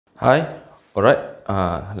Hi, alright,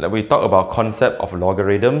 let me talk about concept of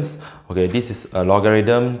logarithms. Okay, this is a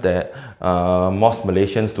logarithm that most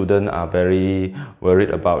Malaysian students are very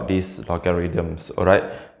worried about these logarithms, alright,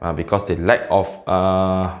 because they lack of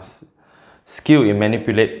skill in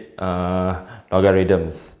manipulate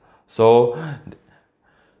logarithms. So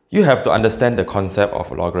you have to understand the concept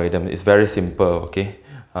of logarithm. It's very simple, okay.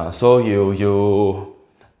 So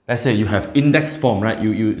let's say you have index form, right?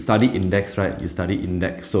 You study index, right? You study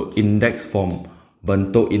index. So index form,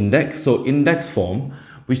 bentuk index. So index form,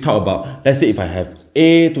 which talk about, let's say if I have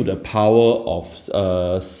a to the power of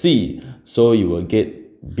c, so you will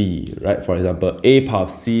get b, right? For example, a power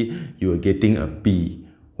of c, you are getting a b,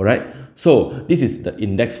 all right? So this is the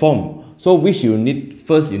index form. So which you need,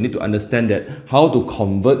 first you need to understand that how to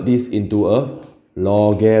convert this into a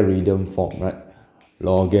logarithm form, right?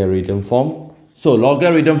 Logarithm form. So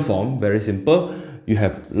logarithm form, very simple. You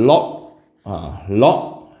have log,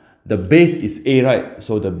 the base is a, right?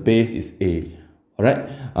 So the base is a, all right?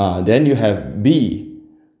 Then you have b,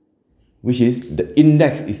 which is the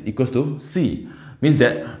index is equals to c. Means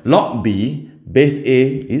that log b, base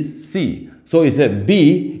a is c. So it's that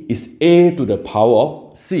b is a to the power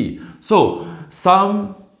of c. So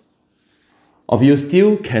some of you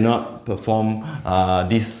still cannot perform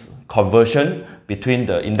this conversion between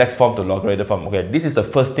the index form to logarithm form. Okay, this is the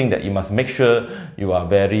first thing that you must make sure you are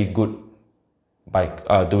very good by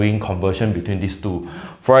doing conversion between these two.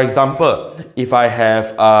 For example, if I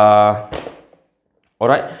have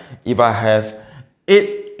if I have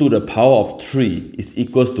 8 to the power of 3 is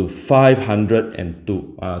equals to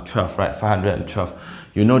 502, 12, right? 512.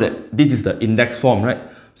 You know that this is the index form, right?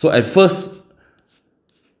 So at first,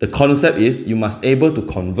 the concept is you must able to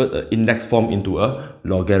convert an index form into a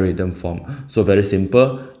logarithm form. So very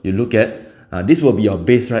simple. You look at this will be your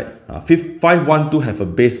base, right? 512 have a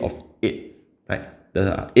base of 8, right?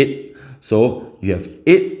 The 8. So you have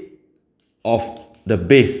 8 of the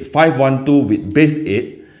base 512 with base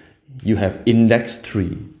 8. You have index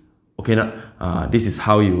 3. Okay, now this is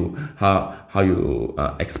how you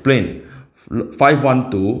explain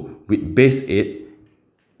 512 with base 8.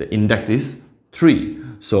 The index is 3.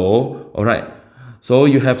 So, all right. So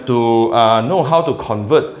you have to know how to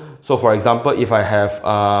convert. So for example, if I have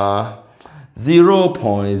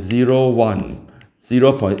 0.01,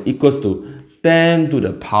 0 equals to 10 to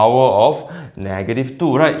the power of negative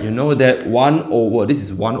 2, right? You know that 1 over, this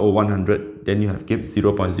is 1 over 100, then you have give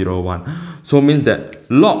 0.01. So means that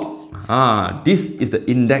log, this is the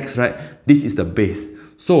index, right? This is the base.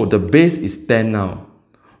 So the base is 10 now.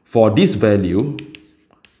 For this value,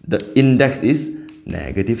 the index is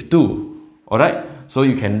negative 2. Alright? So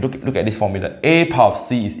you can look at this formula. A power of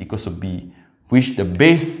c is equals to b, which the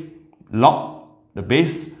base log, the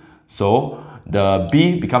base. So the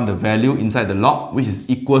b become the value inside the log, which is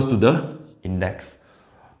equals to the index.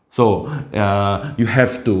 So you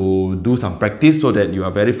have to do some practice so that you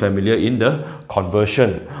are very familiar in the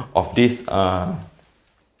conversion of this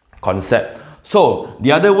concept. So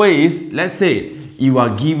the other way is, let's say you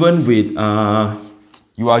are given with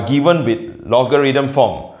logarithm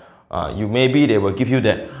form. Maybe they will give you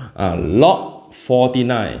that log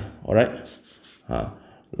 49, all right?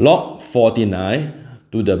 Log 49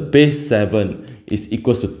 to the base 7 is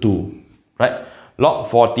equals to 2, right? Log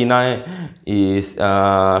 49 is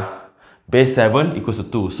base 7 equals to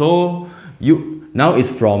 2. So now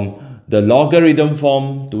it's from the logarithm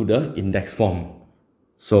form to the index form.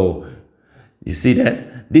 So you see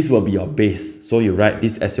that this will be your base. So you write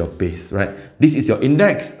this as your base, right? This is your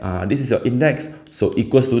index. This is your index. So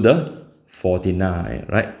equals to the 49,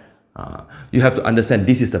 right? You have to understand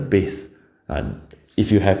this is the base.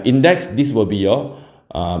 If you have index, this will be your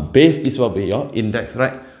base. This will be your index,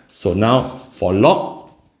 right? So now for log,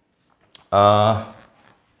 the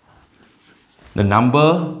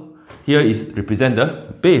number here is represent the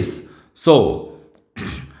base. So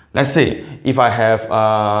let's say if I have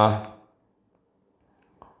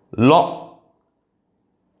log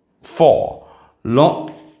 4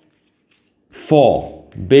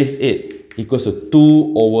 base 8 equals to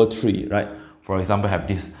 2 over 3, right? For example, have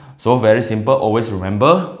this. So very simple, always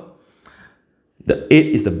remember the 8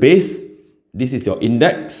 is the base, this is your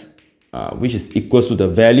index, which is equals to the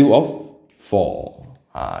value of 4,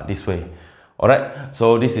 this way. Alright,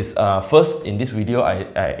 so this is first in this video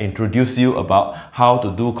I introduce you about how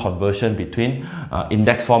to do conversion between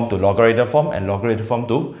index form to logarithm form and logarithm form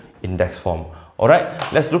to index form. Alright,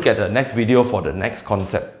 let's look at the next video for the next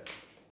concept.